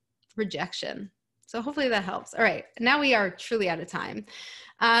rejection. So hopefully that helps. All right, now we are truly out of time.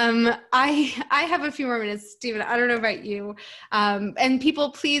 I have a few more minutes, Stephen. I don't know about you. And people,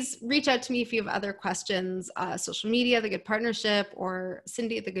 please reach out to me if you have other questions. Social media, The Good Partnership, or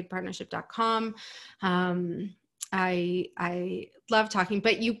Cindy at thegoodpartnership.com. I love talking,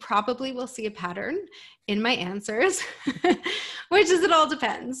 but you probably will see a pattern in my answers, which is it all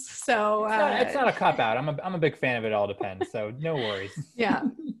depends. So it's not a cop out. I'm a big fan of it all depends. So no worries. Yeah.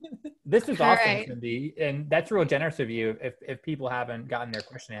 This was All awesome, right. Cindy, and that's real generous of you. If people haven't gotten their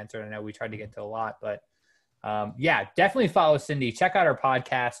question answered, I know we tried to get to a lot, but yeah, definitely follow Cindy. Check out our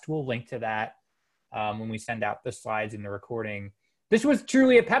podcast. We'll link to that when we send out the slides and the recording. This was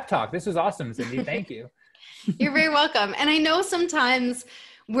truly a pep talk. This was awesome, Cindy. Thank you. You're very welcome. And I know sometimes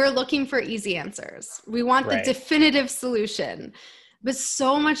we're looking for easy answers. We want the definitive solution. But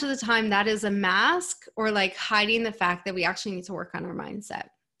so much of the time that is a mask or like hiding the fact that we actually need to work on our mindset.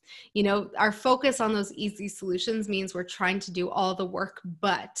 You know, our focus on those easy solutions means we're trying to do all the work,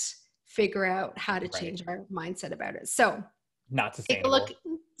 but figure out how to change our mindset about it. So not sustainable.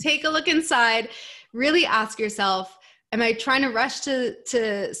 Take a look inside, really ask yourself, am I trying to rush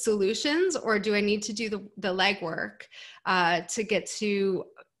to solutions, or do I need to do the legwork to get to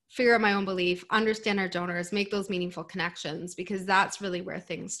figure out my own belief, understand our donors, make those meaningful connections, because that's really where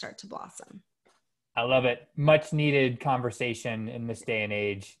things start to blossom. I love it. Much needed conversation in this day and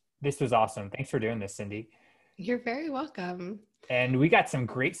age. This was awesome. Thanks for doing this, Cindy. You're very welcome. And we got some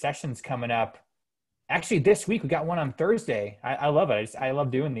great sessions coming up. Actually, this week we got one on Thursday. I love it. I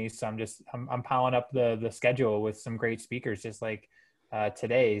love doing these. So I'm piling up the schedule with some great speakers, just like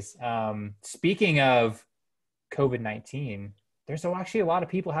today's. Speaking of COVID-19, there's actually a lot of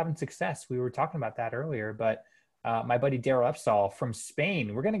people having success. We were talking about that earlier, but my buddy Daryl Epsall from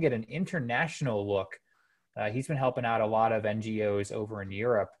Spain, we're going to get an international look. He's been helping out a lot of NGOs over in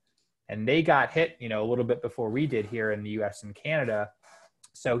Europe, and they got hit, a little bit before we did here in the US and Canada.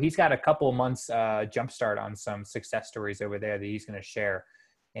 So he's got a couple of months jumpstart on some success stories over there that he's going to share.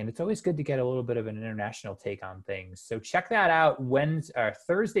 And it's always good to get a little bit of an international take on things. So check that out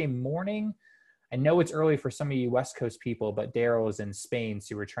Thursday morning. I know it's early for some of you West Coast people, but Daryl is in Spain,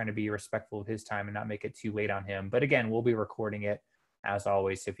 so we're trying to be respectful of his time and not make it too late on him. But again, we'll be recording it as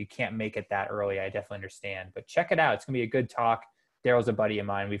always. So if you can't make it that early, I definitely understand. But check it out. It's going to be a good talk. Daryl's a buddy of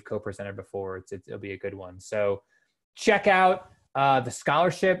mine. We've co-presented before. It'll be a good one. So check out the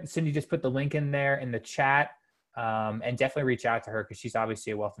scholarship. Cindy just put the link in there in the chat, and definitely reach out to her because she's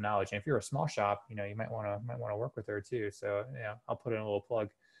obviously a wealth of knowledge. And if you're a small shop, you might want to work with her too. So I'll put in a little plug.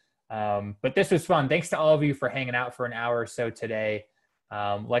 But this was fun. Thanks to all of you for hanging out for an hour or so today.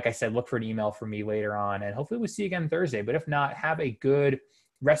 Like I said, look for an email from me later on, and hopefully we'll see you again Thursday. But if not, have a good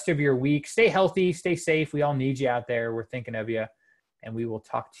rest of your week. Stay healthy, stay safe. We all need you out there. We're thinking of you, and we will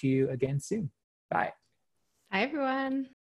talk to you again soon. Bye. Hi, everyone.